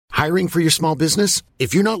Hiring for your small business?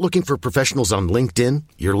 If you're not looking for professionals on LinkedIn,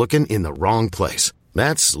 you're looking in the wrong place.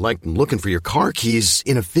 That's like looking for your car keys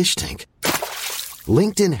in a fish tank.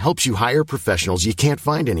 LinkedIn helps you hire professionals you can't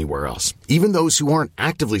find anywhere else, even those who aren't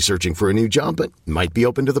actively searching for a new job but might be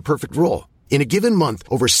open to the perfect role. In a given month,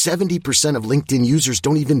 over 70% of LinkedIn users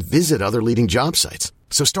don't even visit other leading job sites.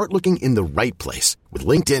 So start looking in the right place. With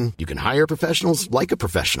LinkedIn, you can hire professionals like a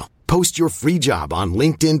professional. Post your free job on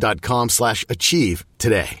linkedin.com/achieve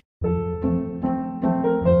today.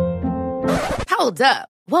 Hold up.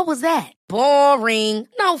 What was that? Boring.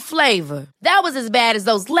 No flavor. That was as bad as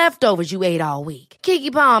those leftovers you ate all week.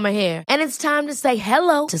 Keke Palmer here. And it's time to say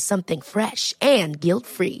hello to something fresh and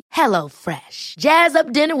guilt-free. Hello Fresh. Jazz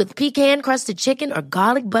up dinner with pecan-crusted chicken or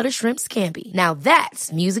garlic butter shrimp scampi. Now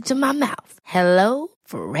that's music to my mouth. Hello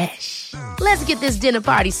Fresh. Let's get this dinner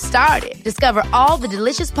party started. Discover all the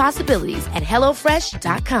delicious possibilities at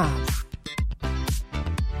HelloFresh.com.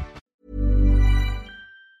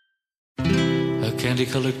 A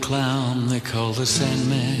candy-coloured clown they call the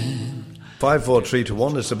Sandman. 5, 4, 3 to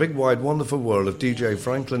 1. It's a big, wide, wonderful world of DJ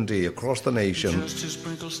Franklin D across the nation. Just to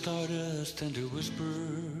sprinkle stardust and to whisper.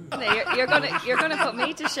 You're gonna put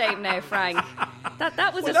me to shame now, Frank.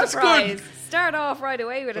 That was Well, a that's surprise. good. Start off right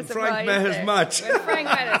away with a surprise. Frank met his there. match. When Frank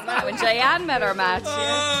met his match. When Jayanne met her match.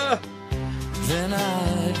 Yeah. Then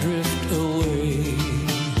I drift away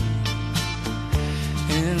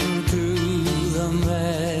into the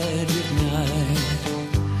magic night.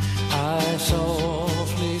 I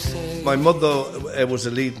softly say. My mother was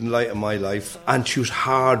a leading light in my life, and she was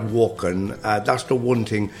hard working. That's the one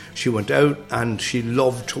thing. She went out and she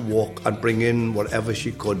loved to work and bring in whatever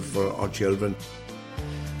she could for our children.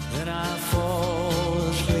 Then I fall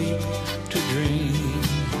asleep to dream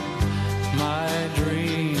my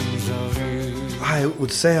dreams of you. I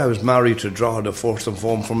would say I was married to Drogheda first and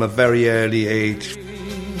foremost from a very early age.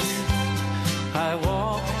 I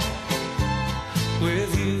walk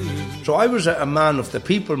with you. So I was a man of the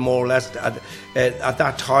people, more or less, at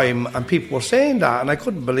that time, and people were saying that, and I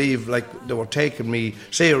couldn't believe like they were taking me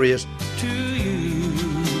serious. To you.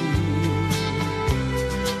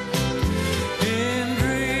 In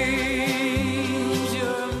dreams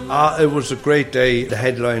you're It was a great day. The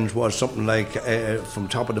headlines was something like from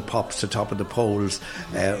top of the pops to top of the polls,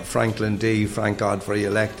 Franklin D, Frank Godfrey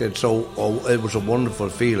elected. So it was a wonderful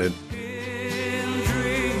feeling.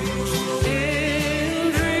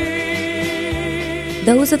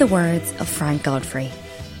 Those are the words of Frank Godfrey,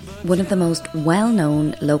 one of the most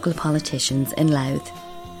well-known local politicians in Louth.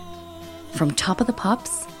 From top of the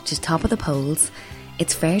pops to top of the polls,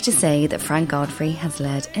 it's fair to say that Frank Godfrey has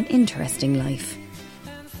led an interesting life.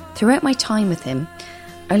 Throughout my time with him,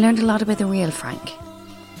 I learned a lot about the real Frank,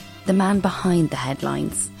 the man behind the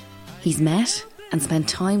headlines. He's met and spent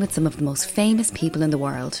time with some of the most famous people in the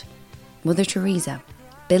world: Mother Teresa,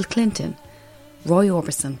 Bill Clinton, Roy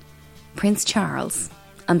Orbison, Prince Charles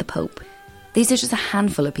and the Pope. These are just a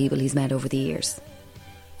handful of people he's met over the years.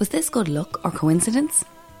 Was this good luck or coincidence?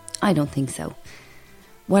 I don't think so.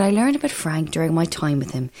 What I learned about Frank during my time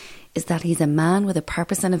with him is that he's a man with a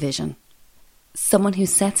purpose and a vision. Someone who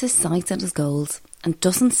sets his sights and his goals and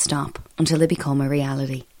doesn't stop until they become a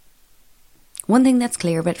reality. One thing that's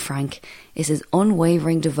clear about Frank is his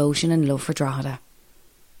unwavering devotion and love for Drogheda.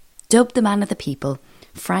 Dubbed the man of the people,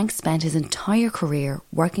 Frank spent his entire career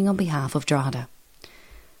working on behalf of Drogheda.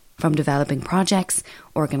 From developing projects,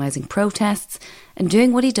 organising protests and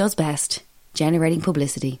doing what he does best, generating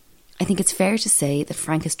publicity, I think it's fair to say that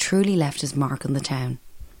Frank has truly left his mark on the town.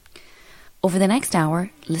 Over the next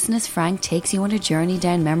hour, listen as Frank takes you on a journey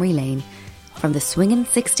down memory lane, from the swinging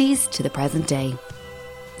 60s to the present day.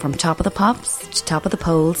 From top of the pops to top of the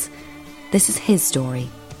polls, this is his story,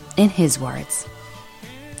 in his words.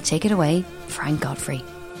 Take it away, Frank Godfrey.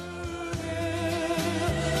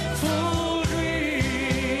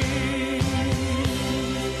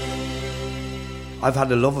 I've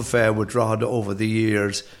had a love affair with Drogheda over the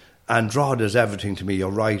years, and Drogheda is everything to me. You're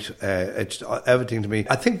right, it's everything to me.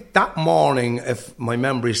 I think that morning, if my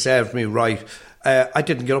memory serves me right, I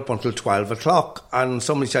didn't get up until 12 o'clock, and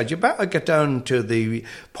somebody said, you better get down to the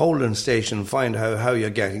polling station and find out how you're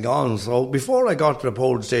getting on. So before I got to the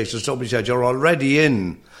polling station, somebody said, you're already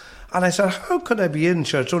in. And I said, how could I be in?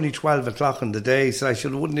 Sure, it's only 12 o'clock in the day. So I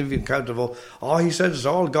said, wouldn't even countable. Oh, he said, it's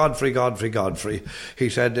all Godfrey, Godfrey, Godfrey. He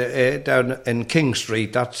said, down in King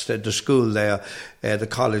Street, that's the school there. the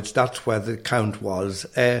college. That's where the count was.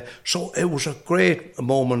 So it was a great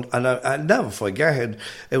moment, and I'll never forget it.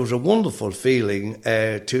 It was a wonderful feeling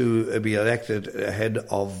to be elected ahead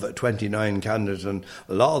of 29 candidates, and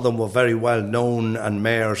a lot of them were very well known and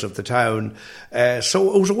mayors of the town.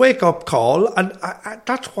 So it was a wake-up call, and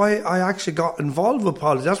that's why I actually got involved with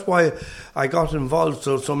politics. That's why I got involved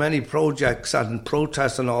in so many projects and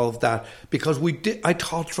protests and all of that, because I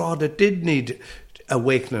thought Drogheda did need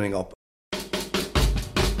awakening up.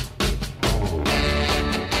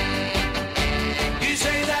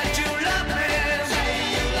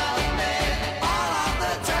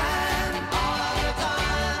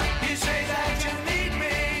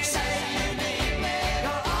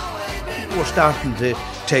 We're starting to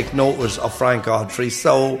take notice of Frank Godfrey.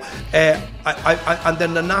 So, and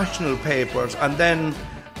then the national papers, and then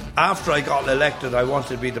after I got elected, I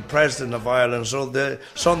wanted to be the president of Ireland. So the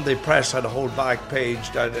Sunday Press had a whole back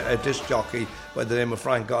page that a disc jockey by the name of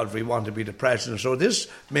Frank Godfrey wanted to be the president. So this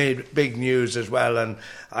made big news as well. And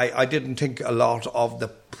I didn't think a lot of the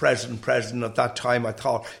present president at that time. I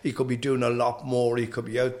thought he could be doing a lot more. He could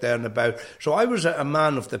be out there and about. So I was a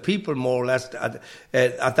man of the people, more or less, at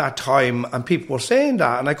that time. And people were saying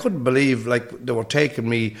that. And I couldn't believe they were taking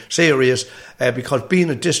me serious because being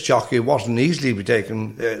a disc jockey wasn't easily be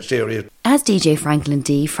taken serious. As DJ Franklin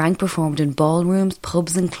D, Frank performed in ballrooms,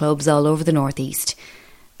 pubs and clubs all over the northeast.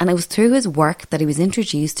 And it was through his work that he was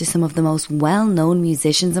introduced to some of the most well-known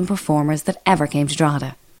musicians and performers that ever came to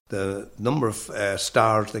Drogheda. The number of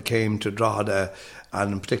stars that came to Drogheda,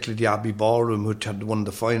 and particularly the Abbey Ballroom, which had one of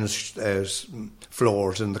the finest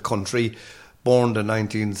floors in the country, born in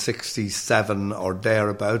 1967 or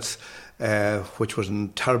thereabouts, which was a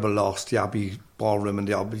terrible loss, the Abbey Ballroom and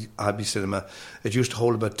the Abbey Cinema. It used to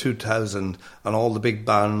hold about 2,000, and all the big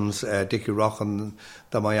bands, Dickie Rock and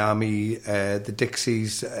the Miami, the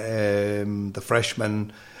Dixies, the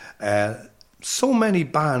Freshmen, so many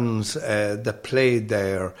bands that played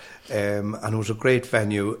there, and it was a great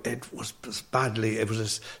venue. It was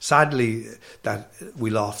sadly that we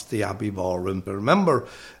lost the Abbey Ballroom. But remember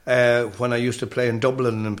when I used to play in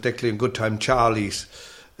Dublin, and particularly in Good Time Charlie's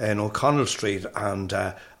in O'Connell Street, and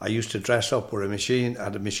I used to dress up with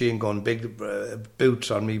had a machine gun, big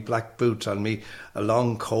boots on me, black boots on me, a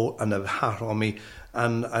long coat and a hat on me.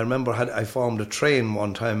 And I remember I formed a train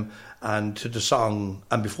one time and to the song,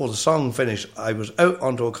 and before the song finished, I was out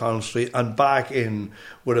onto O'Connell Street and back in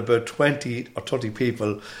with about 20 or 30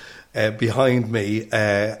 people behind me,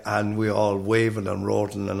 and we all waving and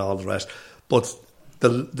roaring and all the rest. But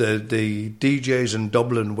the DJs in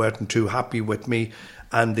Dublin weren't too happy with me,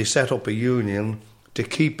 and they set up a union to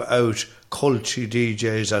keep out culty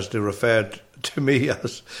DJs, as they referred to me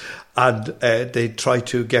as, and they tried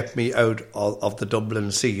to get me out of the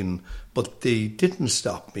Dublin scene, but they didn't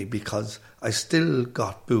stop me because I still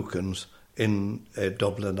got bookings in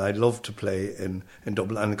Dublin. I loved to play in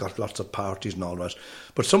Dublin, and I got lots of parties and all that.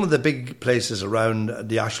 But some of the big places around,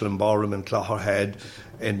 the Ashland Ballroom in Clogherhead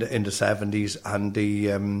in the 70s, and the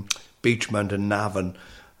Beachmount in Navan,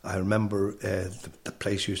 I remember the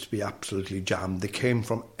place used to be absolutely jammed. They came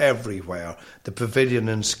from everywhere. The Pavilion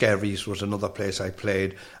in Skerries was another place I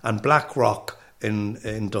played, and Black Rock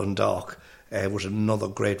in Dundalk was another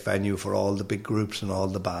great venue for all the big groups and all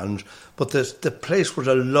the bands. But the place was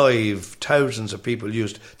alive. Thousands of people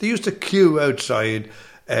used to queue outside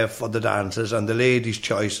for the dances and the ladies'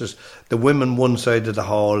 choices. The women one side of the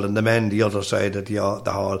hall and the men the other side of the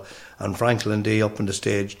hall. And Franklin D up on the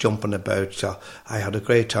stage jumping about. So I had a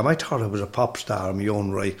great time. I thought I was a pop star in my own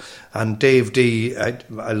right. And Dave D,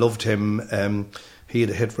 I loved him. He had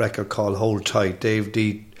a hit record called Hold Tight. Dave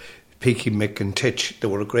D, Peaky Mick and Titch, they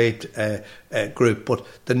were a great group. But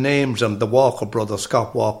the names and the Walker brothers,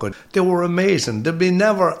 Scott Walker, they were amazing. There'll be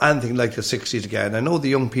never anything like the 60s again. I know the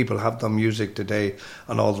young people have their music today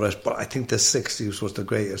and all the rest, but I think the 60s was the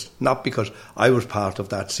greatest. Not because I was part of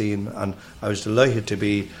that scene, and I was delighted to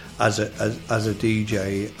be as a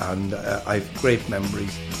DJ, and I have great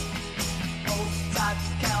memories.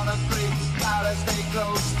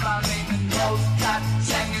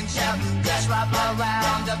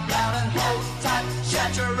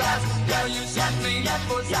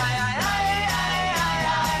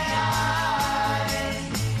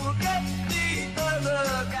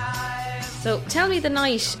 So tell me the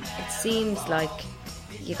night. It seems like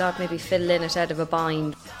you got maybe Phil Lynott out of a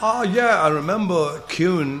bind. Oh yeah, I remember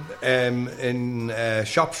queuing in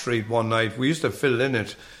Shop Street one night. We used to have Phil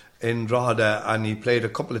Lynott in Drogheda, and he played a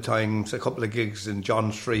couple of gigs in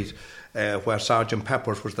John Street, where Sergeant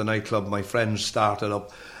Pepper's was the nightclub my friends started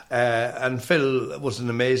up. And Phil was an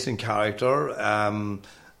amazing character,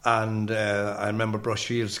 and I remember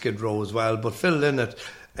Brushfield, Skid Row as well. But Phil Lynott,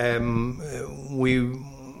 we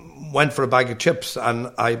went for a bag of chips,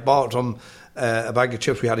 and I bought him a bag of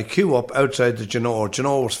chips. We had a queue up outside the Genoa.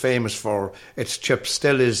 Genoa was famous for its chips,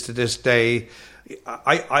 still is to this day.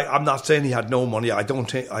 I'm not saying he had no money. I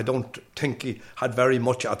don't think he had very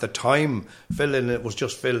much at the time. Phil Lynott was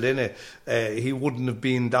just Phil Lynott. He wouldn't have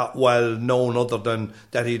been that well known other than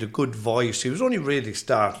that he had a good voice. He was only really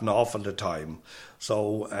starting off at the time.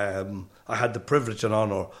 So I had the privilege and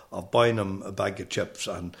honour of buying him a bag of chips,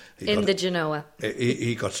 and the Genoa.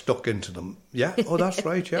 He got stuck into them. Yeah, oh, that's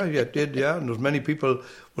right. Yeah, you did. Yeah, and there was many people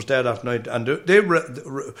was there that night, and they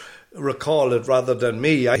recall it rather than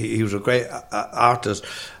me. He was a great artist,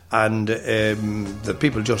 and the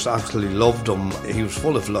people just absolutely loved him. He was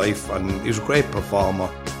full of life, and he was a great performer.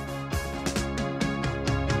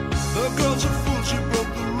 The girl's a fool, she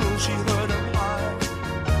broke the rules, she heard him high.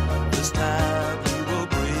 This time he will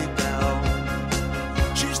break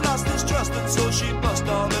down. She's lost his trust, and so she bust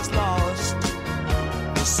all is lost.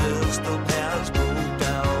 The system has broke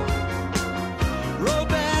down.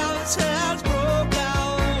 Romance has broke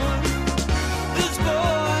down. This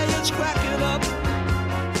boy is cracking up.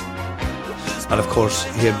 And of course,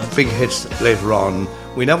 he had big hits later on.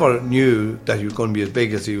 We never knew that he was going to be as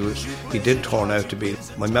big as he did turn out to be.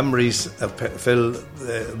 My memories of Phil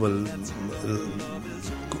will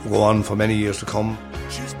go on for many years to come.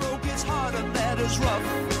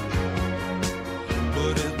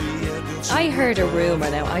 I heard a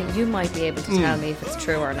rumour now. You might be able to tell me if it's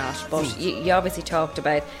true or not, but you obviously talked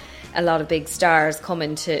about a lot of big stars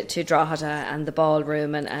coming to Drogheda and the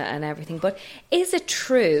ballroom and everything. But is it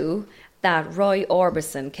true that Roy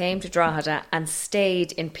Orbison came to Drogheda and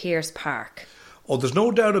stayed in Pearse Park? Oh, there's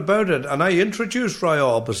no doubt about it. And I introduced Roy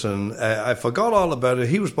Orbison. I forgot all about it.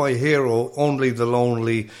 He was my hero, Only the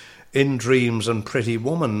Lonely, In Dreams and Pretty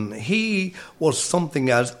Woman. He was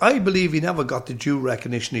something else. I believe he never got the due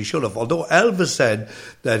recognition he should have, although Elvis said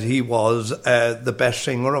that he was the best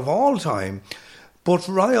singer of all time. But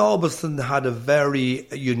Roy Orbison had a very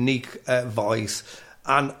unique voice.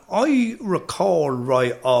 And I recall Roy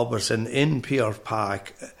Orbison in Pearse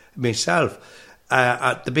Park myself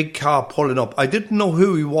at the big car pulling up. I didn't know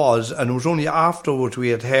who he was, and it was only afterwards we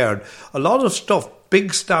had heard a lot of stuff.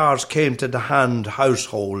 Big stars came to the Hand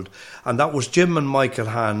household, and that was Jim and Michael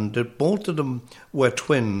Hand. Both of them were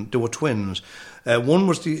They were twins. One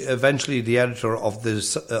was eventually the editor of the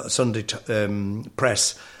Sunday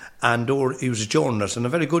Press, and he was a journalist, and a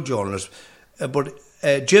very good journalist. But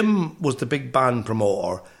Jim was the big band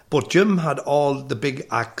promoter, but Jim had all the big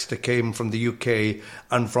acts that came from the UK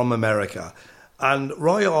and from America. And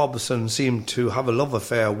Roy Orbison seemed to have a love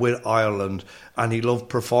affair with Ireland, and he loved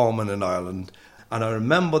performing in Ireland. And I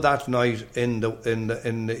remember that night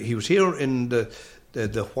he was here in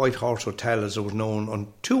the White Horse Hotel, as it was known,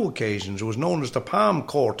 on two occasions. It was known as the Palm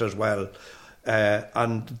Court as well.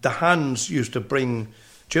 And the Hands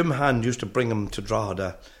Jim Hand used to bring him to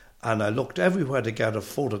Drogheda. And I looked everywhere to get a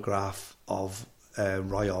photograph of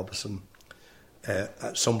Roy Orbison.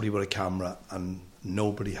 Somebody with a camera, and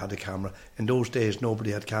nobody had a camera. In those days,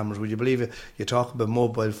 nobody had cameras. Would you believe it? You talk about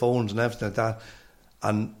mobile phones and everything like that.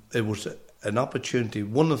 And it was an opportunity,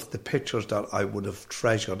 one of the pictures that I would have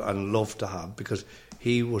treasured and loved to have, because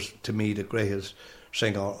he was, to me, the greatest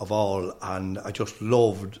singer of all, and I just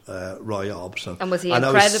loved Roy Orbison. And was he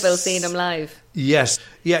incredible seeing him live? Yes.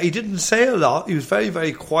 Yeah, he didn't say a lot. He was very,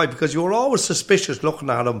 very quiet, because you were always suspicious looking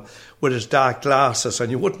at him with his dark glasses, and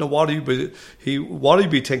you wouldn't know what he'd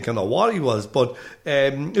be thinking or what he was. But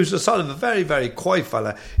he was a sort of a very, very quiet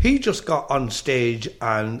fella. He just got on stage,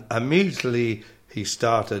 and immediately he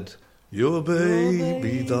started, "Your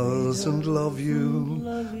baby doesn't love you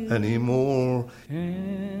anymore."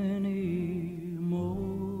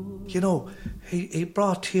 You know, he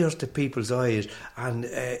brought tears to people's eyes, and,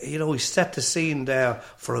 he set the scene there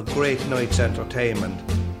for a great night's entertainment.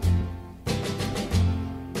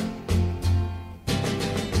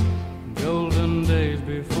 Golden days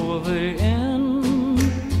before they end,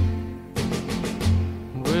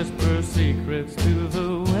 whisper secrets to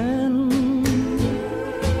the wind.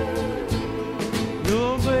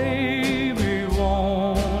 Your baby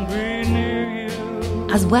won't be near you.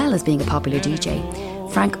 As well as being a popular DJ,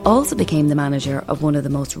 Frank also became the manager of one of the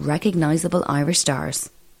most recognisable Irish stars,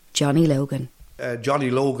 Johnny Logan. Johnny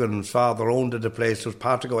Logan's father owned the place. It was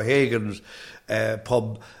Patrick O'Hagan's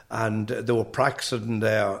pub, and they were practicing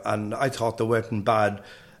there, and I thought they weren't bad,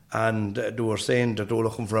 and they were saying that they were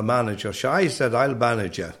looking for a manager. So I said, "I'll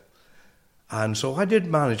manage you." And so I did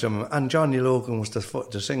manage him, and Johnny Logan was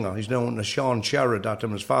the singer. He's known as Sean Sherrod at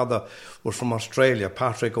him. His father was from Australia,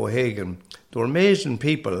 Patrick O'Hagan. They were amazing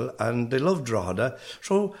people, and they loved Drogheda.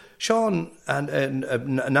 So Sean and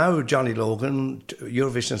now Johnny Logan,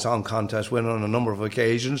 Eurovision Song Contest winner on a number of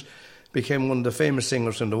occasions, became one of the famous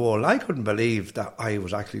singers in the world. I couldn't believe that I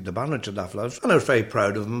was actually the manager of that fella, and I was very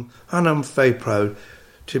proud of him, and I'm very proud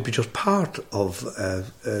to be just part of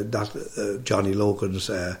Johnny Logan's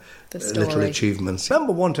little achievements. I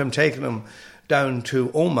remember one time taking him down to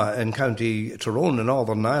Omagh in County Tyrone in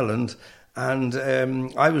Northern Ireland, and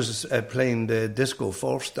I was playing the disco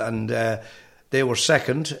first, and they were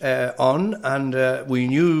second on, and we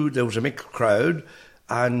knew there was a mixed crowd,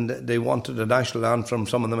 and they wanted the national anthem,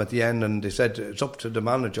 some of them at the end, and they said it's up to the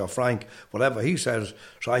manager, Frank, whatever he says.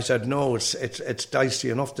 So I said, no, it's dicey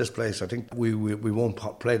enough, this place. I think we won't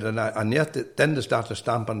play the night. And yet then they started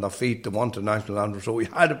stamping their feet. They wanted the national anthem, so we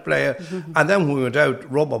had to play it. And then we went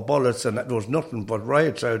out, rubber bullets, and there was nothing but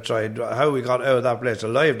riots outside. How we got out of that place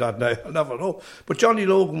alive that night, I'll never know. But Johnny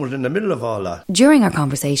Logan was in the middle of all that. During our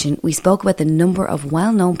conversation, we spoke about the number of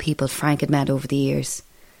well-known people Frank had met over the years.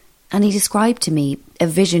 And he described to me a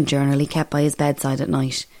vision journal he kept by his bedside at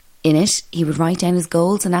night. In it, he would write down his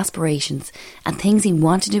goals and aspirations and things he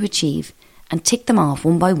wanted to achieve and tick them off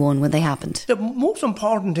one by one when they happened. The most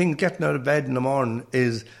important thing getting out of bed in the morning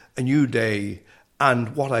is a new day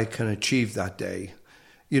and what I can achieve that day.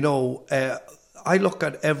 You know, I look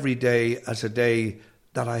at every day as a day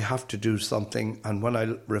that I have to do something, and when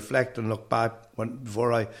I reflect and look back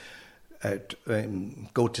before I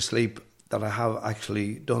go to sleep, that I have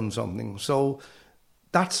actually done something. So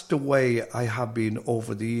that's the way I have been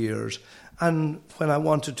over the years. And when I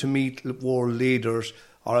wanted to meet world leaders,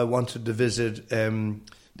 or I wanted to visit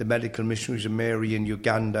the Medical Missionaries of Mary in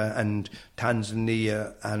Uganda and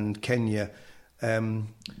Tanzania and Kenya,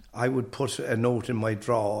 I would put a note in my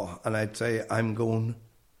drawer and I'd say, I'm going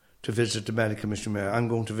to visit the Medical Mission of Mary, I'm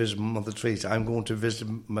going to visit Mother Teresa, I'm going to visit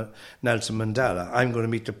Nelson Mandela, I'm going to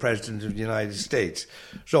meet the President of the United States.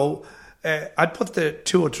 So I'd put the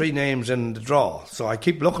 2 or 3 names in the drawer. So I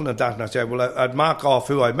keep looking at that and I say, well, I'd mark off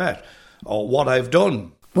who I met or what I've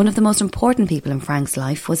done. One of the most important people in Frank's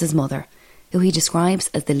life was his mother, who he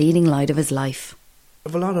describes as the leading light of his life. I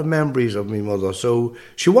have a lot of memories of my mother. So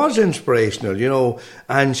she was inspirational, you know,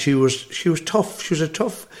 and she was tough. She was a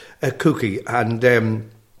tough cookie, and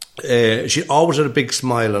she always had a big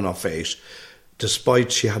smile on her face.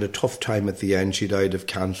 Despite she had a tough time at the end, she died of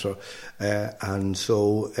cancer. And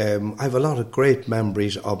so I have a lot of great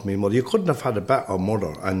memories of my mother. You couldn't have had a better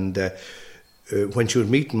mother. And when she was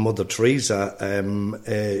meeting Mother Teresa,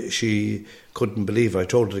 she couldn't believe it. I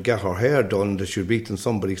told her to get her hair done, that she was meeting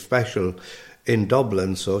somebody special in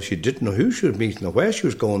Dublin. So she didn't know who she was meeting or where she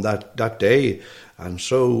was going that day. And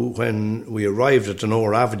so when we arrived at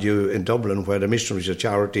Denora Avenue in Dublin, where the Missionaries of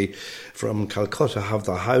Charity from Calcutta have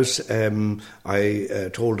their house,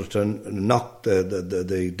 I told her to knock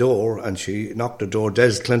the door, and she knocked the door.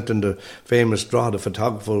 Des Clinton, the famous Drogheda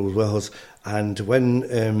photographer, was with us. And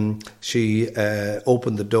when she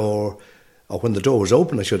opened the door, or when the door was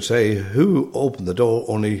open, I should say, who opened the door?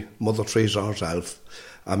 Only Mother Teresa herself.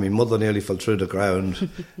 I mean, Mother nearly fell through the ground,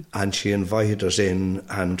 and she invited us in,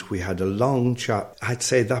 and we had a long chat. I'd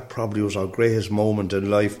say that probably was our greatest moment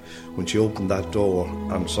in life, when she opened that door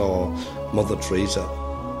and saw Mother Teresa.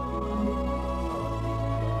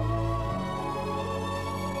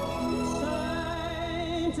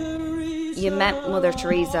 You met Mother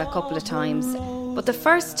Teresa a couple of times, but the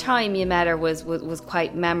first time you met her was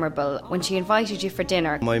quite memorable, when she invited you for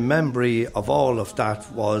dinner. My memory of all of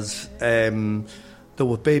that was there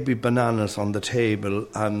were baby bananas on the table,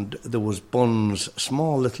 and there was buns,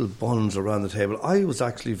 small little buns around the table. I was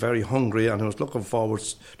actually very hungry, and I was looking forward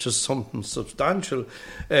to something substantial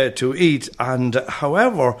to eat. And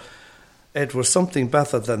however, it was something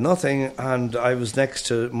better than nothing. And I was next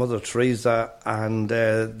to Mother Teresa, and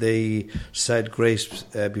they said grace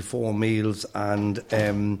before meals. And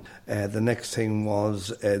the next thing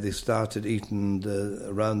was they started eating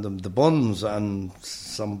around them the buns and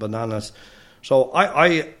some bananas. So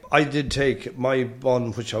I did take my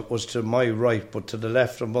bun, which was to my right, but to the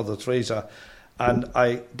left of Mother Teresa, and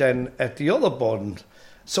I then at the other bun.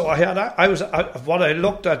 So what I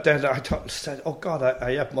looked at then, I said, oh God,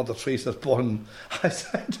 I have Mother Teresa's bun. I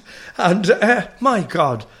said, and my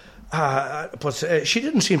God, but she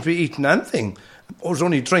didn't seem to be eating anything. I was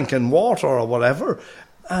only drinking water or whatever.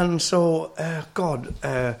 And so, God,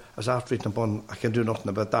 I was after eating a bun. I can do nothing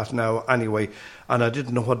about that now anyway. And I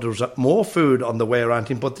didn't know whether there was more food on the way or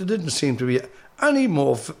anything, but there didn't seem to be any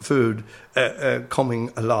more food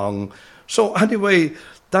coming along. So anyway,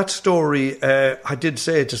 that story, I did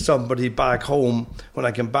say to somebody back home when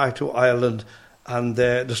I came back to Ireland, and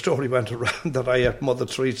the story went around that I ate Mother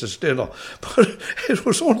Teresa's dinner. But it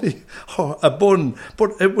was only a bun.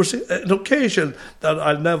 But it was an occasion that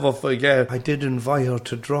I'll never forget. I did invite her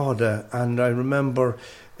to Drogheda, and I remember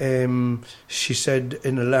she said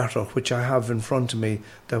in a letter, which I have in front of me,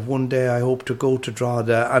 that one day I hope to go to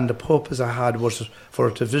Drogheda, and the purpose I had was for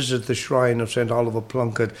her to visit the shrine of St. Oliver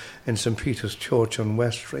Plunkett in St. Peter's Church on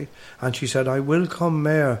West Street. And she said, I will come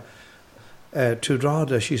there to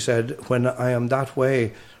Drogheda, she said, when I am that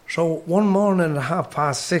way. So one morning at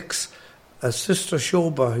 6:30, a Sister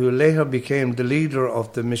Shoba, who later became the leader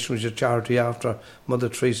of the Missionaries of Charity after Mother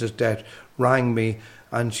Teresa's death, rang me,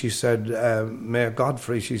 and she said, Mayor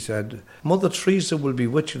Godfrey, she said, Mother Teresa will be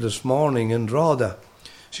with you this morning in Drogheda.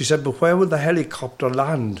 She said, but where will the helicopter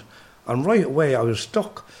land? And right away I was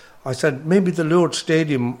stuck. I said, maybe the Lourdes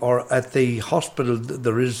Stadium or at the hospital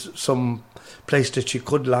there is some place that she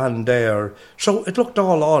could land there. So it looked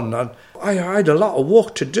all on, and I had a lot of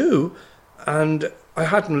work to do, and I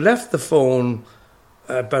hadn't left the phone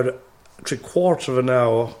about 3/4 of an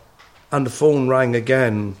hour, and the phone rang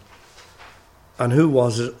again. And who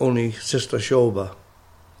was it? Only Sister Shoba.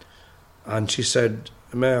 And she said,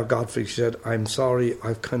 Mayor Godfrey, she said, I'm sorry,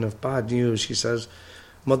 I've kind of bad news. She says,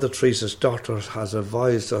 Mother Teresa's daughter has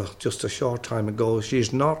advised her just a short time ago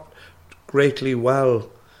she's not greatly well,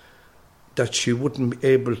 that she wouldn't be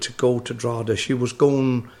able to go to Drogheda. She was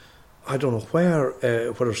going, I don't know where,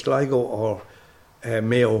 whether it's Sligo or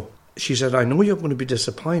Mayo. She said, I know you're going to be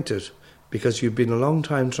disappointed because you've been a long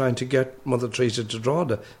time trying to get Mother Teresa to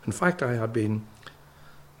Drogheda. In fact, I had been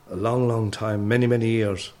a long, long time, many, many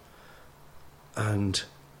years. And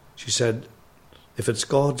she said, if it's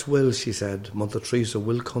God's will, she said, Mother Teresa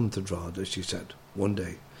will come to Drogheda, she said, one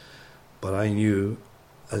day. But I knew,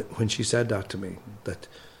 when she said that to me, that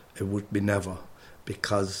it would be never,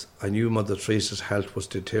 because I knew Mother Teresa's health was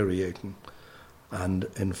deteriorating. And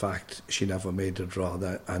in fact, she never made it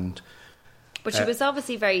Drogheda. But she was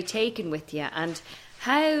obviously very taken with you. And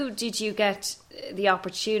how did you get the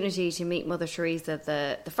opportunity to meet Mother Teresa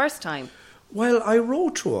the first time? Well, I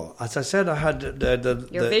wrote to her. As I said, I had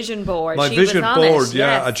your vision board. My she vision was on board, it,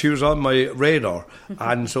 yeah, yes. and she was on my radar.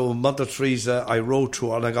 And so Mother Teresa, I wrote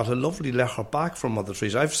to her, and I got a lovely letter back from Mother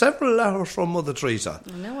Teresa. I have several letters from Mother Teresa.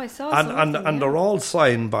 I know, I saw and, some and, of them, and yeah. they're all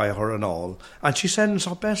signed by her and all. And she sends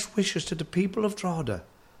her best wishes to the people of Drogheda.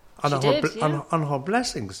 And on her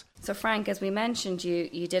blessings. So Frank, as we mentioned,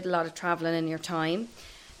 you did a lot of travelling in your time.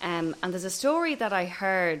 And there's a story that I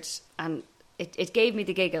heard, and it gave me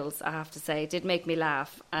the giggles, I have to say. It did make me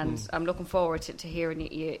laugh, and I'm looking forward to hearing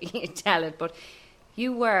you tell it. But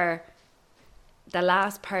you were the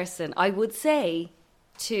last person, I would say,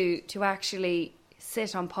 to actually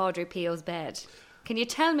sit on Padre Pio's bed. Can you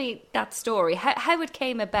tell me that story, how it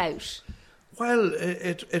came about? Well,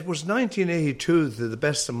 it was 1982, to the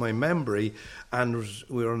best of my memory, and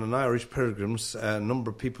we were on an Irish pilgrims, a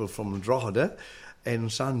number of people from Drogheda in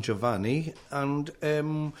San Giovanni, and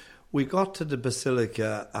we got to the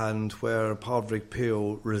Basilica and where Padre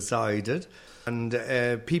Pio resided, and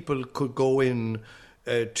people could go in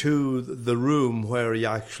to the room where he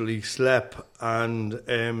actually slept,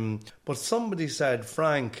 and but somebody said,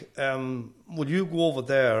 Frank, will you go over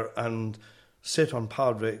there and sit on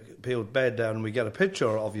Padre Pio's bed there and we get a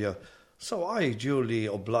picture of you? So I duly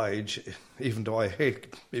oblige, even though I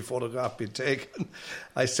hate my photograph being taken.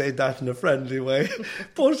 I say that in a friendly way.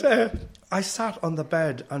 But I sat on the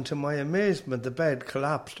bed, and to my amazement, the bed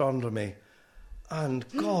collapsed under me. And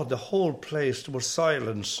God, the whole place was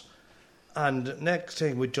silence. And next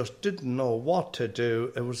thing, we just didn't know what to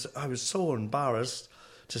do. I was so embarrassed,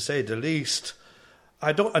 to say the least.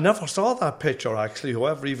 I never saw that picture, actually,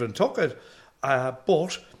 whoever even took it.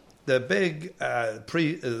 But the big,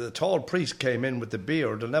 the tall priest came in with the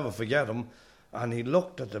beard, I'll never forget him, and he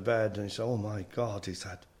looked at the bed and he said, oh my God, he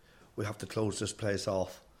said, we have to close this place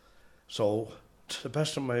off. So, to the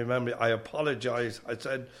best of my memory, I apologise. I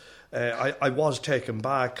said, I was taken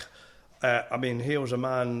back. I mean, here was a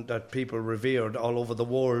man that people revered all over the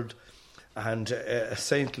world, and a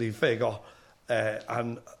saintly figure,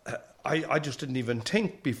 and I just didn't even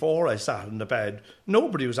think before I sat in the bed.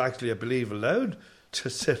 Nobody was actually, I believe, allowed to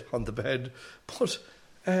sit on the bed, but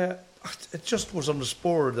it just was on the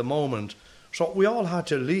spur of the moment. So we all had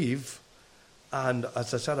to leave, and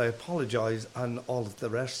as I said, I apologise, and all of the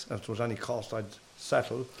rest, if there was any cost, I'd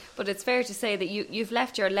settle. But it's fair to say that you've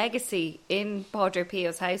left your legacy in Padre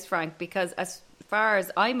Pio's house, Frank, because as far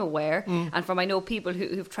as I'm aware, and from I know people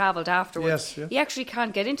who've travelled afterwards, Yes, yeah. you actually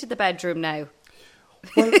can't get into the bedroom now.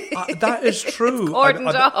 Well, that is true. It's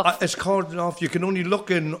cordoned off. It's cordoned off. You can only look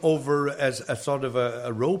in over as a sort of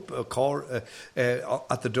a rope, a cord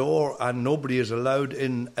at the door, and nobody is allowed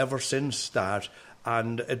in ever since that.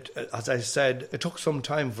 And it, as I said, it took some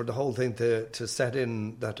time for the whole thing to set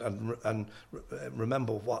in that and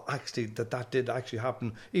remember what actually that did actually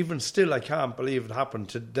happen. Even still, I can't believe it happened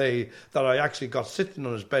today, that I actually got sitting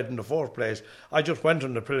on his bed in the first place. I just went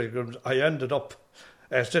on the pilgrims. I ended up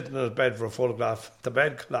sitting on his bed for a photograph. The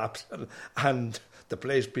bed collapsed and the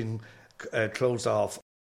place being closed off.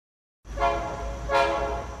 You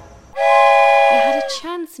had a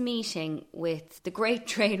chance meeting with the great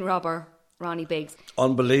train robber Ronnie Biggs.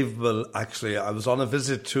 Unbelievable, actually. I was on a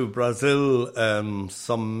visit to Brazil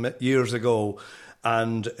some years ago,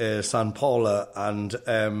 and São Paulo, and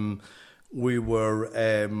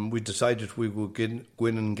we decided we would go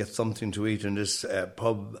in and get something to eat in this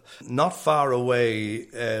pub. Not far away,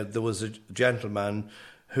 there was a gentleman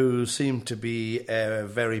who seemed to be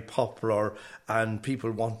very popular, and people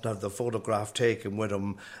wanted to have the photograph taken with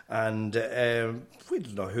him. And we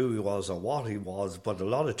didn't know who he was or what he was, but a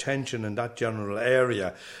lot of tension in that general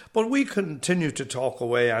area. But we continued to talk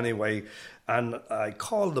away anyway. And I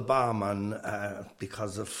called the barman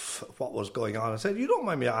because of what was going on. I said, "You don't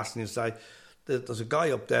mind me asking you, there's a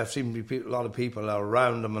guy up there, seems to be a lot of people are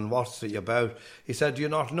around him, and what's he about?" He said, "Do you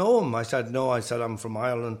not know him?" I said, "No." I said, "I'm from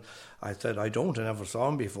Ireland." I said, "I don't, I never saw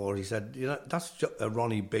him before." He said, "That's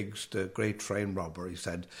Ronnie Biggs, the great train robber," he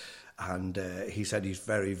said. And he said he's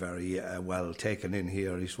very, very well taken in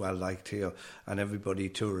here. He's well liked here. And everybody,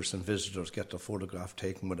 tourists and visitors, get their photograph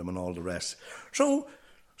taken with him and all the rest. So,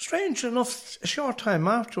 strange enough, a short time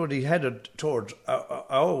afterward, he headed towards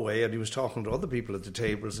our way, and he was talking to other people at the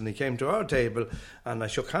tables, and he came to our table, and I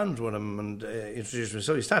shook hands with him and introduced me.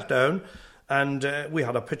 So he sat down, and we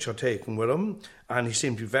had a picture taken with him, and he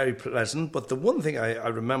seemed to be very pleasant. But the one thing I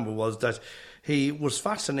remember was that he was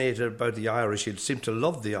fascinated about the Irish. He seemed to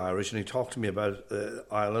love the Irish, and he talked to me about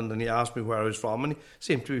Ireland, and he asked me where I was from, and he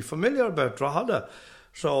seemed to be familiar about Drogheda.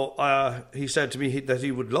 So he said to me that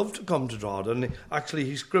he would love to come to Drogheda, and actually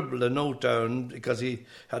he scribbled a note down because he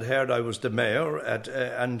had heard I was the mayor,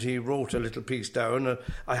 and he wrote a little piece down.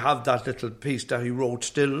 I have that little piece that he wrote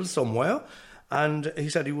still somewhere. And he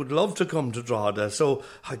said he would love to come to Drogheda. So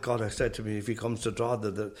I said to me, if he comes to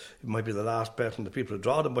Drogheda, that it might be the last person the people of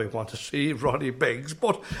Drogheda might want to see, Ronnie Biggs.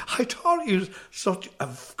 But I thought he was such a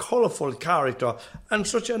colourful character and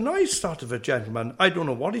such a nice sort of a gentleman. I don't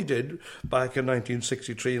know what he did back in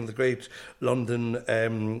 1963 in the great London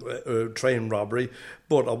train robbery,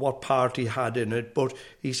 or what part he had in it. But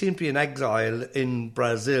he seemed to be in exile in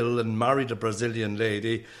Brazil and married a Brazilian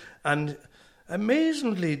lady. And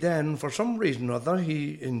amazingly then, for some reason or other,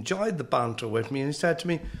 he enjoyed the banter with me, and he said to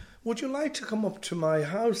me, "Would you like to come up to my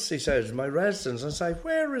house?" He said, "my residence." I said,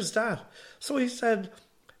 "Where is that?" So he said,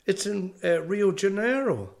 "It's in Rio de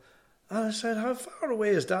Janeiro." And I said, "How far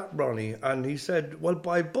away is that, Ronnie?" And he said, "Well,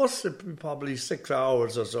 by bus it'd be probably 6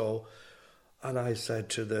 hours or so." And I said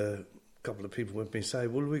to the couple of people with me,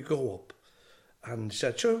 "Will we go up?" And he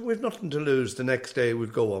said, "Sure, we've nothing to lose. The next day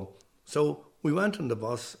we'd go up." So we went on the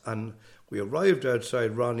bus, and we arrived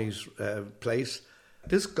outside Ronnie's place.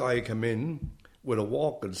 This guy came in with a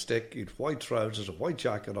walking stick. He had white trousers, a white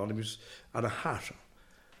jacket on him, and a hat.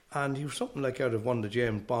 And he was something like out of one of the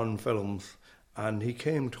James Bond films. And he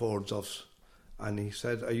came towards us, and he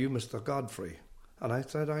said, "Are you Mr. Godfrey?" And I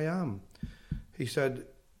said, "I am." He said,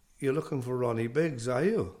 "You're looking for Ronnie Biggs, are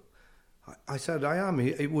you?" I said, "I am.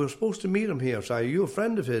 We were supposed to meet him here. So are you a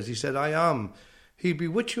friend of his?" He said, "I am. He'll be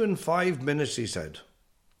with you in 5 minutes," he said.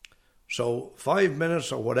 So 5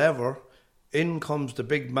 minutes or whatever, in comes the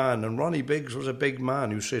big man. And Ronnie Biggs was a big man.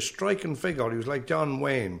 He was a striking figure. He was like John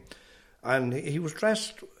Wayne. And he was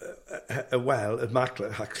dressed well,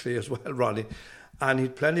 immaculate actually as well, Ronnie. And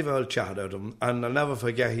he'd plenty of old chat out of him. And I'll never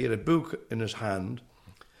forget, he had a book in his hand.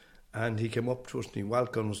 And he came up to us and he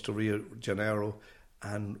welcomed us to Rio de Janeiro.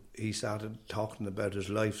 And he started talking about his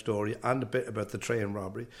life story and a bit about the train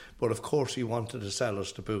robbery. But of course he wanted to sell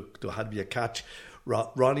us the book. There had to be a catch.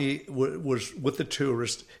 Ronnie was with the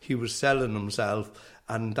tourist. He was selling himself,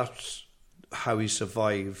 and that's how he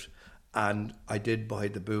survived. And I did buy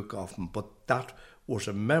the book off him. But that was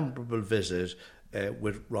a memorable visit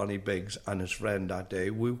with Ronnie Biggs and his friend that day.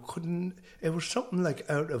 It was something like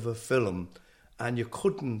out of a film, and you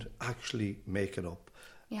couldn't actually make it up.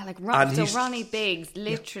 Yeah, like And so Ronnie Biggs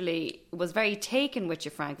literally was very taken with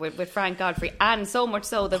you, Frank, with Frank Godfrey, and so much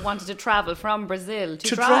so that wanted to travel from Brazil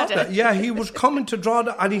to Drogheda. Yeah, he was coming to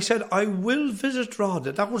Drogheda, and he said, I will visit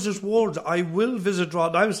Drogheda. That was his words, I will visit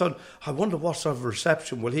Drogheda. I was like, I wonder what sort of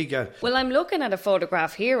reception will he get. Well, I'm looking at a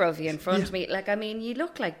photograph here of you in front of me. Like, I mean, you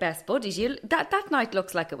look like best buddies. That night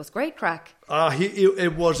looks like it was great crack.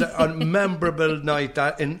 It was a memorable night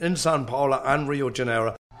in Sao Paulo and Rio de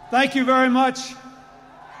Janeiro. Thank you very much.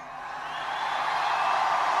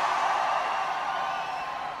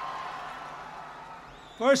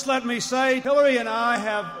 First, let me say, Hillary and I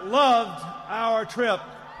have loved our trip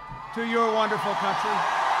to your wonderful country.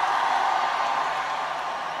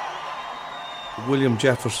 William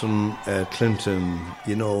Jefferson Clinton,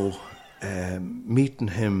 meeting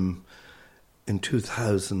him in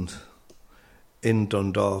 2000 in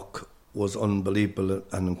Dundalk was unbelievable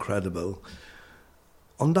and incredible.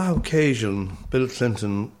 On that occasion, Bill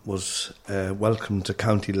Clinton was welcomed to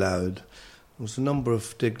County Louth. There was a number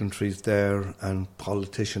of dignitaries there and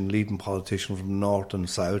leading politicians from north and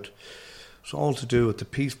south. It was all to do with the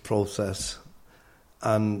peace process.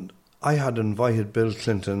 And I had invited Bill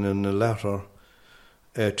Clinton in a letter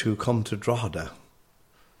to come to Drogheda.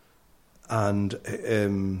 And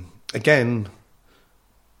again,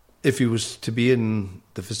 if he was to be in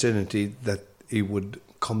the vicinity, that he would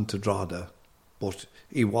come to Drogheda. But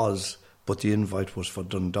he was, but the invite was for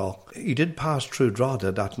Dundalk. He did pass through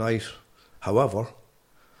Drogheda that night. However,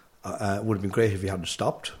 it would have been great if he hadn't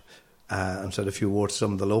stopped and said a few words to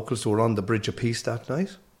some of the locals who were on the Bridge of Peace that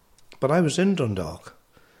night. But I was in Dundalk,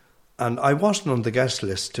 and I wasn't on the guest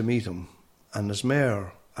list to meet him. And as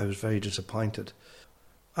mayor, I was very disappointed.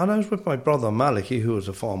 And I was with my brother Malachy, who was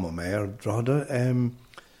a former mayor of Drogheda,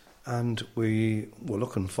 and we were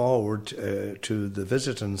looking forward to the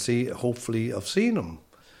visit and hopefully of seeing him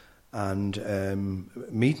and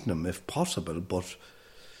meeting him if possible. But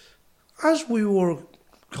as we were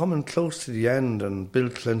coming close to the end and Bill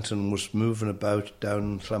Clinton was moving about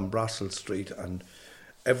down Clanbrassil Street and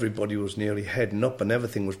everybody was nearly heading up and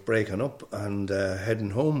everything was breaking up and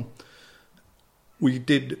heading home, we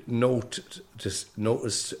did notice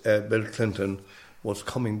Bill Clinton was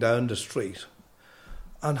coming down the street.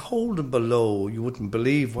 And holding below, you wouldn't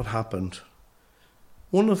believe what happened.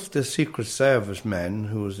 One of the Secret Service men,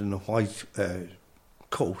 who was in a white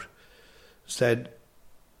coat, said,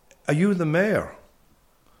 "Are you the mayor?"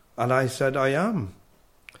 And I said, "I am."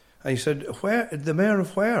 And he said, "Where? The mayor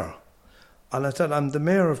of where?" And I said, "I'm the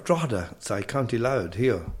mayor of Drogheda, County Louth,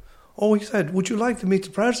 here." Oh, he said, "Would you like to meet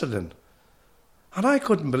the president?" And I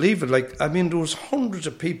couldn't believe it. There was hundreds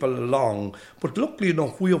of people along, but luckily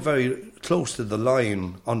enough, we were very close to the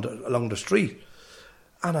line along the street.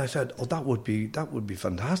 And I said, "Oh, that would be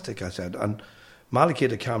fantastic," I said. And Malachy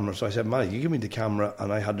had a camera, so I said, "Malachy, you give me the camera,"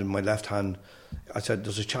 and I had it in my left hand. I said,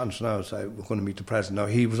 "There's a chance now, so we're going to meet the president." Now,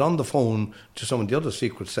 he was on the phone to some of the other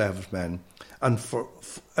Secret Service men, and for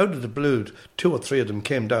out of the blue, 2 or 3 of them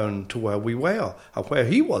came down to where we were, and where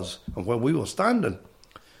he was, and where we were standing.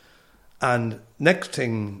 And next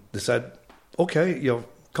thing, they said, "Okay, you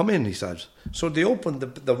come in," he said. So they opened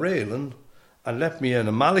the railing and let me in.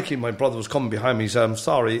 And Malachy, my brother, was coming behind me. He said, "I'm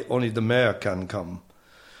sorry, only the mayor can come."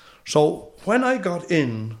 So when I got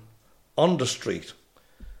in on the street,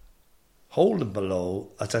 holding below,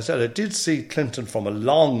 as I said, I did see Clinton from a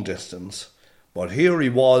long distance, but here he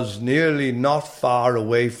was nearly not far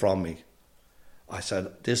away from me. I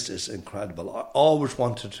said, "This is incredible. I always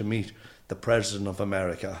wanted to meet the President of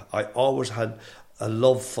America. I always had a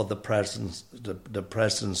love for the presidents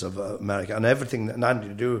of America and everything that had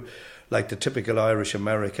to do, like the typical Irish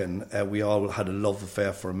American. We all had a love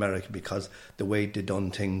affair for America because the way they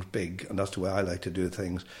done things big, and that's the way I like to do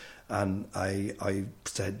things." And I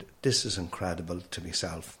said, "This is incredible," to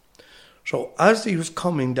myself. So as he was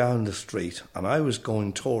coming down the street and I was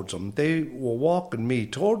going towards him, they were walking me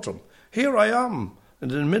towards him. Here I am, in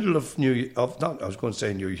the middle of New York,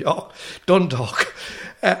 Dundalk.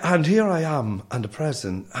 And here I am, and the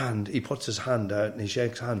president, and he puts his hand out and he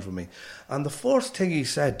shakes hands with me. And the first thing he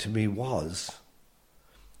said to me was,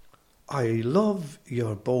 "I love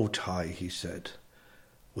your bow tie," he said,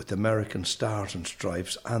 "with American stars and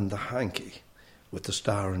stripes, and the hanky with the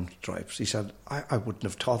star and stripes." He said, I wouldn't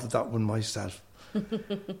have thought of that one myself.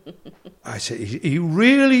 I said, he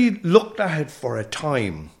really looked at it for a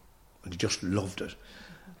time, and he just loved it.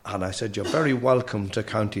 And I said, "You're very welcome to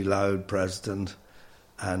County Louth, President,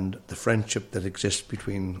 and the friendship that exists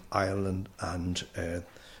between Ireland and the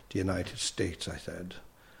United States," I said.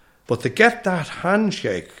 But to get that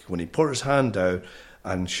handshake, when he put his hand out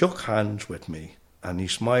and shook hands with me, and he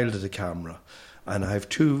smiled at the camera. And I have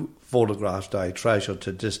 2 photographs that I treasure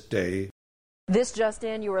to this day. This just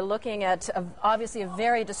in, you were looking at obviously a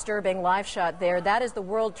very disturbing live shot there. That is the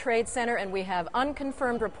World Trade Center, and we have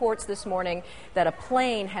unconfirmed reports this morning that a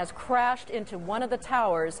plane has crashed into one of the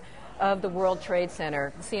towers of the World Trade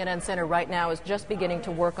Center. The CNN Center right now is just beginning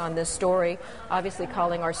to work on this story, obviously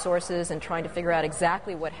calling our sources and trying to figure out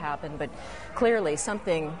exactly what happened, but clearly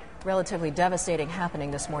something relatively devastating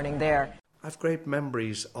happening this morning there. I have great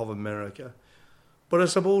memories of America, but I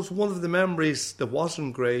suppose one of the memories that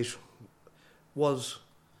wasn't great was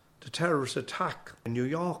the terrorist attack in New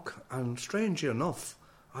York. And strangely enough,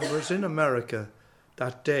 I was in America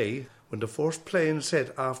that day when the first planes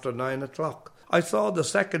hit after 9 o'clock. I saw the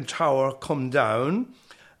second tower come down,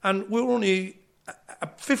 and we were only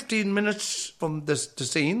 15 minutes from the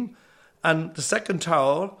scene, and the second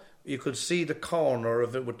tower, you could see the corner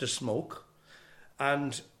of it with the smoke,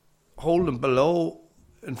 and holding below,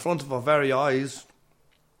 in front of our very eyes,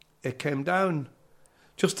 it came down.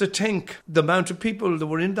 Just to think, the amount of people that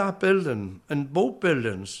were in that building, in both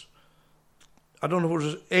buildings, I don't know if it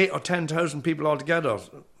was 8,000 or 10,000 people altogether.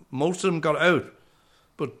 Most of them got out,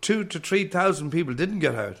 but 2,000 to 3,000 people didn't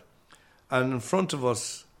get out. And in front of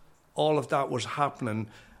us, all of that was happening.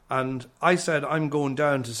 And I said, I'm going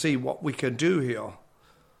down to see what we can do here.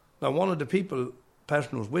 Now, one of the person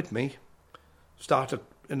who was with me, started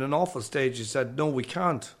in an awful stage. He said, no, we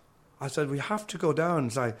can't. I said, we have to go down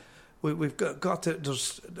and say, we've got to,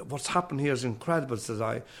 what's happened here is incredible, says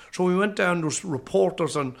I. So we went down, there was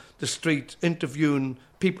reporters on the street interviewing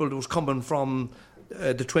people that was coming from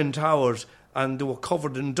the Twin Towers, and they were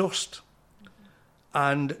covered in dust.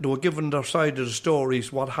 And they were giving their side of the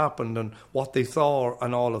stories, what happened and what they thought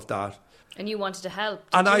and all of that. And you wanted to help.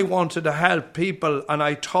 And I wanted to help people, and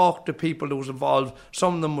I talked to people that was involved.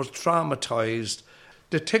 Some of them was traumatised.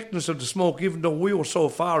 The thickness of the smoke, even though we were so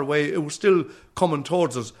far away, it was still coming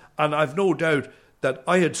towards us. And I've no doubt that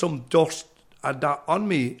I had some dust and that on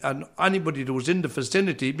me and anybody that was in the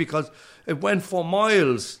vicinity, because it went for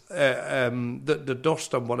miles, the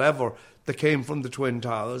dust and whatever that came from the Twin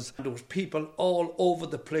Towers. There was people all over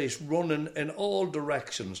the place running in all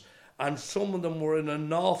directions, and some of them were in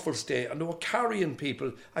an awful state, and they were carrying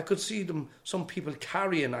people. I could see them, some people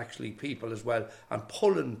carrying actually people as well, and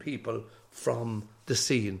pulling people from the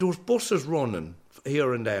scene. There was buses running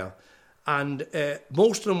here and there, and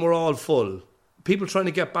most of them were all full. People trying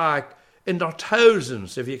to get back in their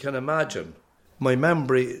thousands, if you can imagine. My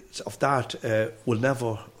memory of that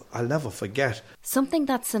I'll never forget. Something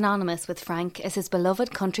that's synonymous with Frank is his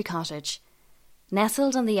beloved country cottage.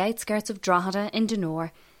 Nestled on the outskirts of Drogheda in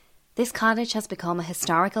Dunor, this cottage has become a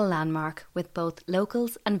historical landmark with both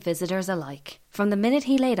locals and visitors alike. From the minute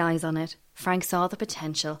he laid eyes on it, Frank saw the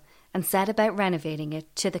potential and set about renovating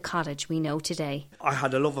it to the cottage we know today. I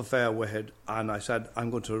had a love affair with it, and I said, I'm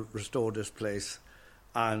going to restore this place.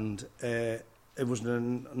 And it was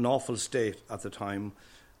in an awful state at the time.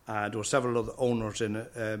 There were several other owners in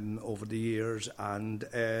it over the years, and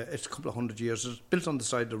it's a couple of 100 years. It's built on the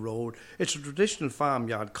side of the road. It's a traditional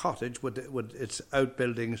farmyard cottage with its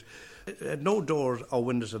outbuildings. It had no doors or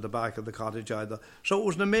windows at the back of the cottage either. So it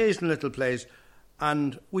was an amazing little place,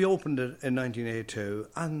 and we opened it in 1982,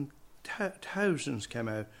 and thousands came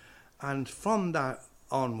out. And from that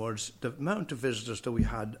onwards, the amount of visitors that we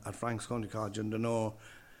had at Frank's Country Cottage in Dunor,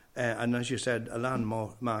 and as you said, a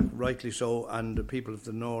landmark, rightly so, and the people of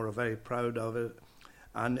the Dunor are very proud of it,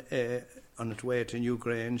 and on its way to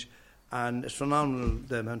Newgrange. And it's phenomenal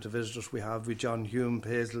the amount of visitors we have with John Hume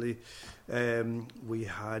Paisley. We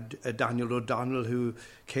had Daniel O'Donnell, who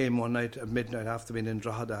came one night at midnight after being in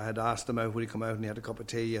Drogheda. I had asked him out, would he come out, and he had a cup of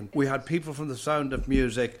tea. And we had people from the Sound of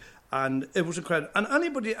Music, and it was incredible. And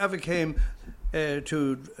anybody ever came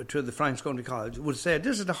to the Frank's Country Cottage would say,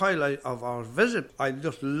 this is the highlight of our visit. I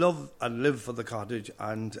just love and live for the cottage,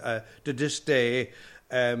 and to this day,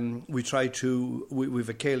 we try to, we've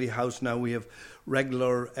a Cayley House now, we have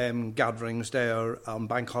regular gatherings there on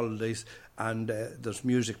bank holidays, and there's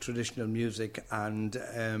music, traditional music, and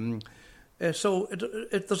so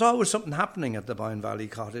there's always something happening at the Boyne Valley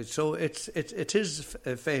Cottage, so it is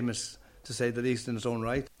famous, to say the least, in its own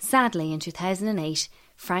right. Sadly, in 2008,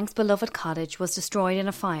 Frank's beloved cottage was destroyed in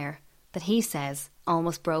a fire that he says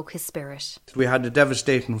almost broke his spirit. We had a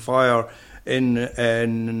devastating fire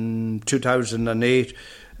in 2008.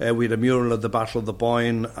 We had a mural of the Battle of the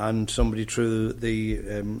Boyne, and somebody threw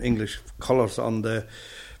the English colours on the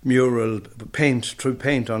mural, threw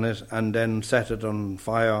paint on it, and then set it on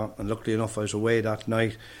fire. And luckily enough, I was away that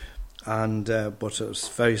night, and but it was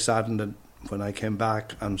very saddened when I came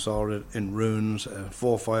back and saw it in ruins.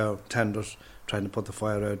 4 fire tenders trying to put the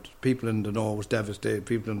fire out. People in the north was devastated.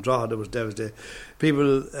 People in Drogheda was devastated.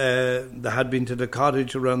 People that had been to the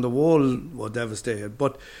cottage around the wall were devastated.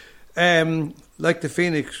 But like the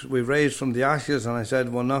phoenix, we raised from the ashes, and I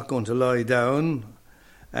said, we're not going to lie down.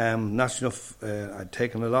 That's enough. I'd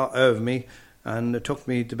taken a lot out of me, and it took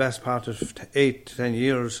me the best part of 8 to 10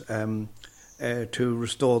 years to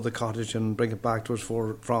restore the cottage and bring it back to its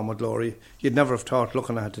former glory. You'd never have thought,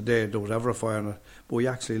 looking at it today, there was ever a fire in it, but we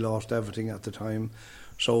actually lost everything at the time.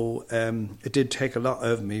 So it did take a lot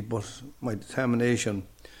out of me, but my determination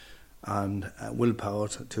and willpower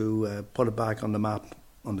to put it back on the map,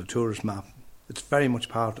 on the tourist map, it's very much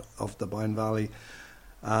part of the Boyne Valley.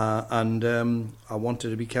 And I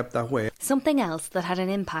wanted to be kept that way. Something else that had an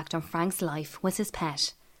impact on Frank's life was his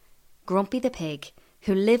pet, Grumpy the pig,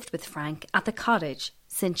 who lived with Frank at the cottage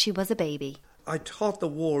since she was a baby. I taught the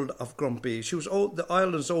world of Grumpy. She was the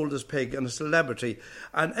Ireland's oldest pig and a celebrity,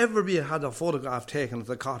 and everybody had a photograph taken of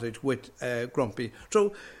the cottage with Grumpy.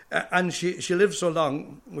 So, and she lived so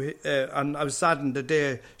long, and I was saddened the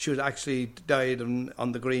day she was actually died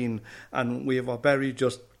on the green, and we have her buried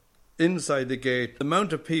just inside the gate. The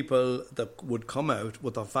amount of people that would come out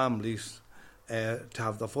with their families to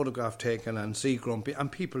have the photograph taken and see Grumpy, and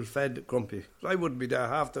people fed Grumpy. I wouldn't be there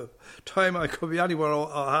half the time. I could be anywhere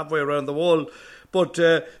halfway around the world. But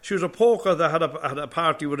she was a poker that had a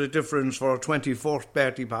party with a difference for her 24th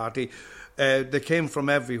birthday party. They came from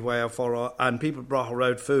everywhere for her, and people brought her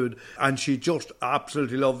out food, and she just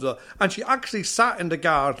absolutely loved her. And she actually sat in the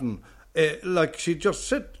garden, like she'd just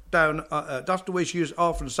sit down. That's the way she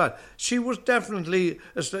often sat. She was definitely,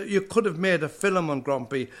 you could have made a film on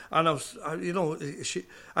Grumpy, and I was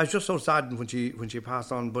just so saddened when she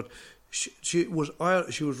passed on. But she was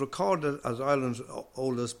recorded as Ireland's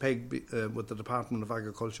oldest pig with the Department of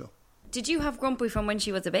Agriculture. Did you have Grumpy from when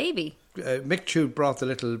she was a baby? Mick Chute brought the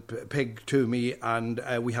little pig to me, and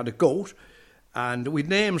we had a goat, and we'd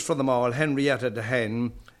names for them all. Henrietta the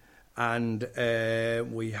hen. And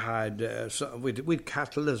we had we'd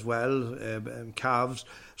cattle as well, calves.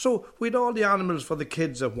 So we'd all the animals for the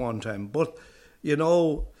kids at one time. But, you're an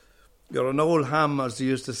old ham, as they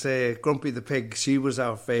used to say. Grumpy the pig, she was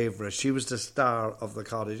our favourite. She was the star of the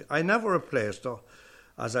cottage. I never replaced her,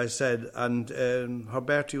 as I said. And her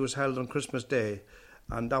birthday was held on Christmas Day.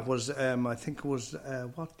 And that was, I think it was,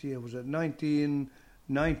 what year was it?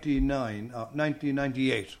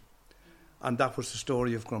 1998. And that was the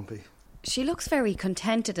story of Grumpy. She looks very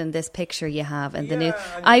contented in this picture you have in the new.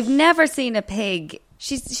 I've never seen a pig.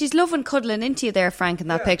 She's loving cuddling into you there, Frank, in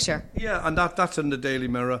that picture. Yeah, and that's in the Daily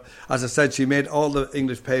Mirror. As I said, she made all the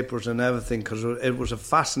English papers and everything because it was a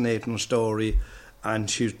fascinating story, and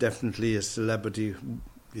she's definitely a celebrity.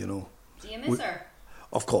 Do you miss her?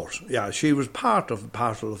 Of course, yeah. She was part of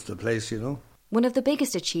the place. One of the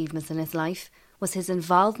biggest achievements in his life was his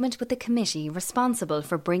involvement with the committee responsible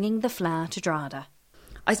for bringing the Fleadh to Drogheda.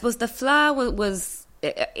 I suppose the Fleadh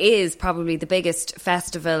is probably the biggest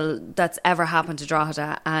festival that's ever happened to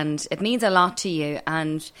Drogheda, and it means a lot to you.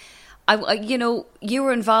 And you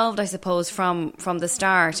were involved, I suppose, from the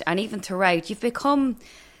start, and even throughout. You've become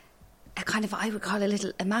a kind of, I would call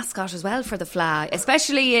a mascot as well for the Fleadh,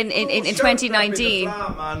 especially in 2019. The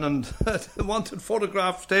Fleadh man, and I wanted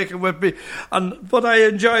photographs taken with me, but I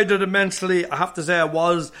enjoyed it immensely. I have to say, I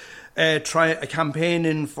was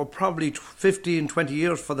campaigning for probably 15, 20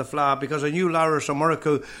 years for the Fleadh, because I knew Lars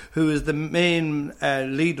O'Murricu, who is the main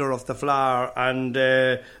leader of the Fleadh, and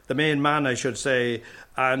the main man, I should say.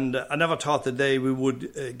 And I never thought the day we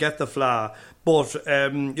would get the Fleadh. But,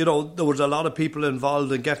 there was a lot of people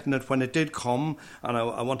involved in getting it when it did come, and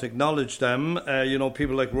I want to acknowledge them.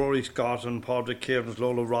 People like Rory Scott and Padraig Cairns,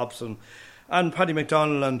 Lola Robson, and Paddy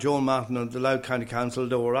McDonnell and Joel Martin and the Louth County Council.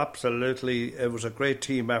 They were it was a great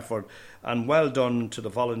team effort, and well done to the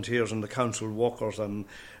volunteers and the council workers and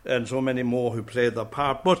so many more who played their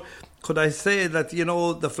part. But could I say that, the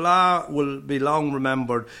Fleadh will be long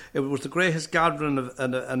remembered. It was the greatest gathering of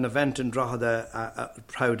an event in Drogheda, a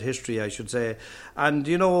proud history, I should say. And,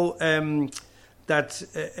 that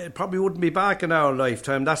it probably wouldn't be back in our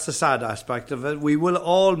lifetime. That's the sad aspect of it. We will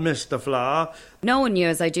all miss the Fleadh. Knowing you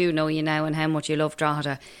as I do know you now and how much you love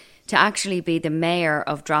Drogheda, to actually be the mayor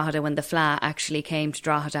of Drogheda when the Fleadh actually came to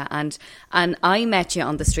Drogheda, and I met you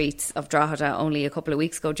on the streets of Drogheda only a couple of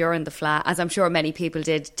weeks ago during the Fleadh, as I'm sure many people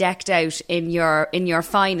did, decked out in your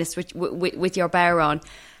finest with your bow on.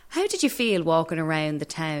 How did you feel walking around the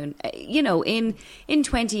town, in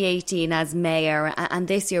 2018 as mayor, and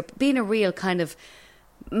this year being a real kind of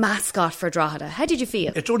mascot for Drogheda? How did you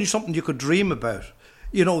feel? It's only something you could dream about.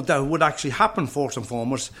 that would actually happen first and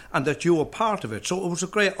foremost, and that you were part of it. So it was a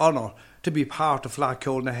great honour to be part of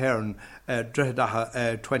Flacco na HÉireann,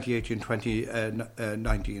 Drogheda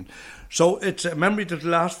 2018-2019. So it's a memory that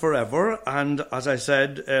will last forever, and as I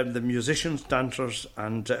said, the musicians, dancers,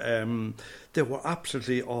 and they were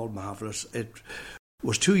absolutely all marvellous. It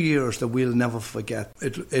was 2 years that we'll never forget.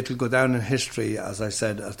 It'll go down in history, as I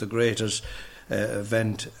said, as the greatest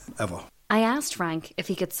event ever. I asked Frank if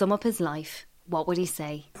he could sum up his life. What would he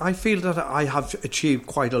say? I feel that I have achieved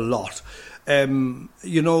quite a lot. I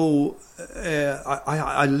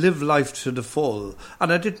live life to the full,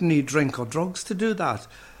 and I didn't need drink or drugs to do that.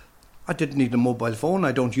 I didn't need a mobile phone.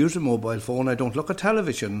 I don't use a mobile phone. I don't look at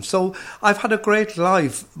television. So I've had a great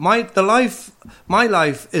life. My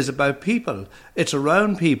life is about people. It's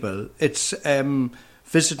around people. It's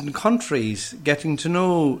visiting countries, getting to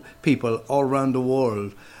know people all around the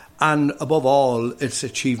world. And above all, it's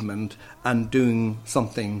achievement and doing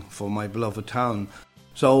something for my beloved town.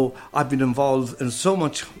 So I've been involved in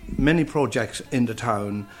many projects in the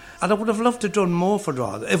town, and I would have loved to have done more for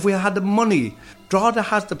Drogheda. If we had the money, Drogheda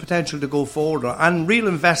has the potential to go further, and real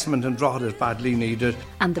investment in Drogheda is badly needed.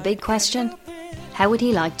 And the big question, how would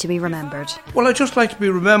he like to be remembered? Well, I'd just like to be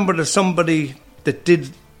remembered as somebody that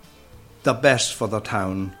did the best for the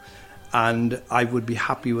town, and I would be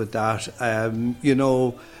happy with that.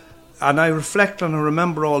 And I reflect and I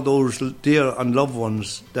remember all those dear and loved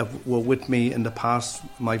ones that were with me in the past,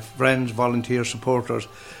 my friends, volunteer supporters.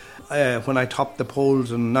 When I topped the polls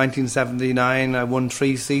in 1979, I won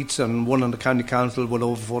 3 seats and won on the county council with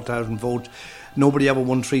over 4,000 votes. Nobody ever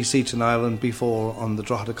won 3 seats in Ireland before on the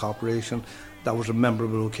Drogheda Corporation. That was a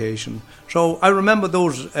memorable occasion. So I remember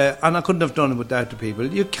those, and I couldn't have done it without the people.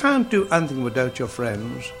 You can't do anything without your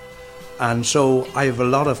friends. And so I have a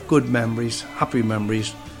lot of good memories, happy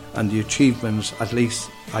memories, and the achievements. At least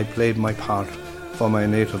I played my part for my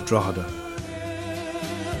native Drogheda.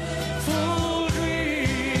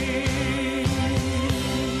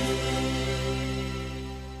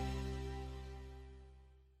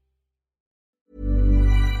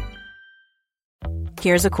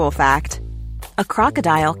 Here's a cool fact. A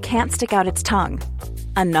crocodile can't stick out its tongue.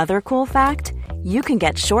 Another cool fact, you can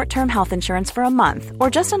get short-term health insurance for a month or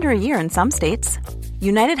just under a year in some states.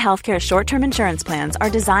 United Healthcare short-term insurance plans are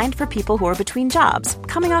designed for people who are between jobs,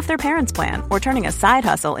 coming off their parents' plan, or turning a side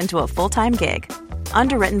hustle into a full-time gig.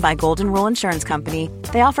 Underwritten by Golden Rule Insurance Company,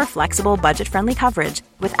 they offer flexible, budget-friendly coverage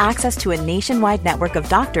with access to a nationwide network of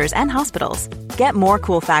doctors and hospitals. Get more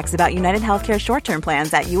cool facts about United Healthcare short-term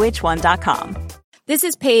plans at uh1.com. This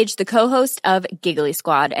is Paige, the co-host of Giggly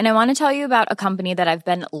Squad, and I want to tell you about a company that I've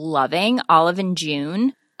been loving, Olive &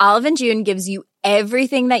 June. Olive & June gives you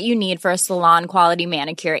everything that you need for a salon-quality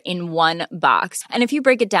manicure in one box. And if you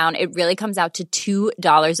break it down, it really comes out to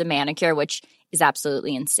 $2 a manicure, which is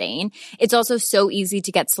absolutely insane. It's also so easy to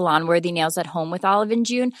get salon-worthy nails at home with Olive &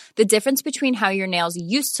 June. The difference between how your nails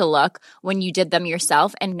used to look when you did them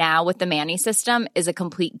yourself and now with the Mani system is a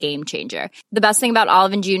complete game changer. The best thing about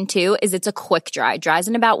Olive & June, too, is it's a quick dry. Dries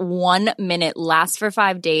in about 1 minute, lasts for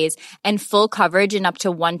 5 days, and full coverage in up to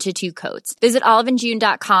 1 to 2 coats. Visit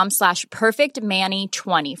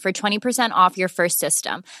oliveandjune.com/perfectmani20 for 20% off your first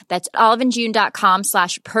system. That's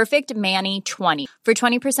oliveandjune.com/perfectmani20 for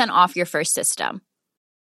 20% off your first system.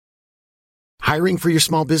 Hiring for your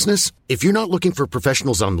small business? If you're not looking for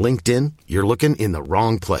professionals on LinkedIn, you're looking in the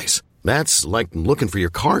wrong place. That's like looking for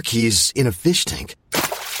your car keys in a fish tank.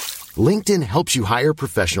 LinkedIn helps you hire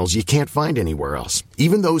professionals you can't find anywhere else,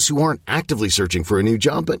 even those who aren't actively searching for a new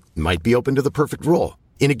job but might be open to the perfect role.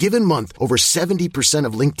 In a given month, over 70%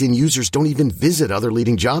 of LinkedIn users don't even visit other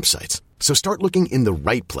leading job sites. So start looking in the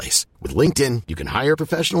right place. With LinkedIn, you can hire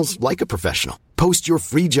professionals like a professional. Post your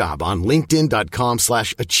free job on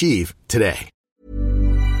linkedin.com/achieve today.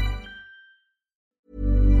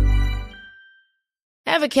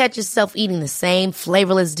 Ever catch yourself eating the same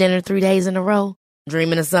flavorless dinner 3 days in a row?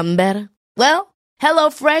 Dreaming of something better? Well,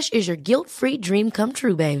 HelloFresh is your guilt-free dream come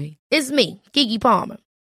true, baby. It's me, Keke Palmer.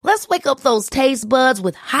 Let's wake up those taste buds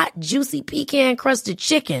with hot, juicy pecan-crusted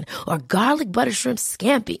chicken or garlic butter shrimp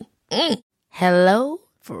scampi. Hello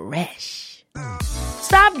Fresh.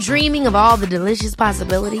 Stop dreaming of all the delicious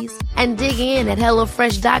possibilities and dig in at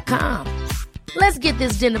HelloFresh.com. Let's get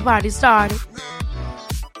this dinner party started.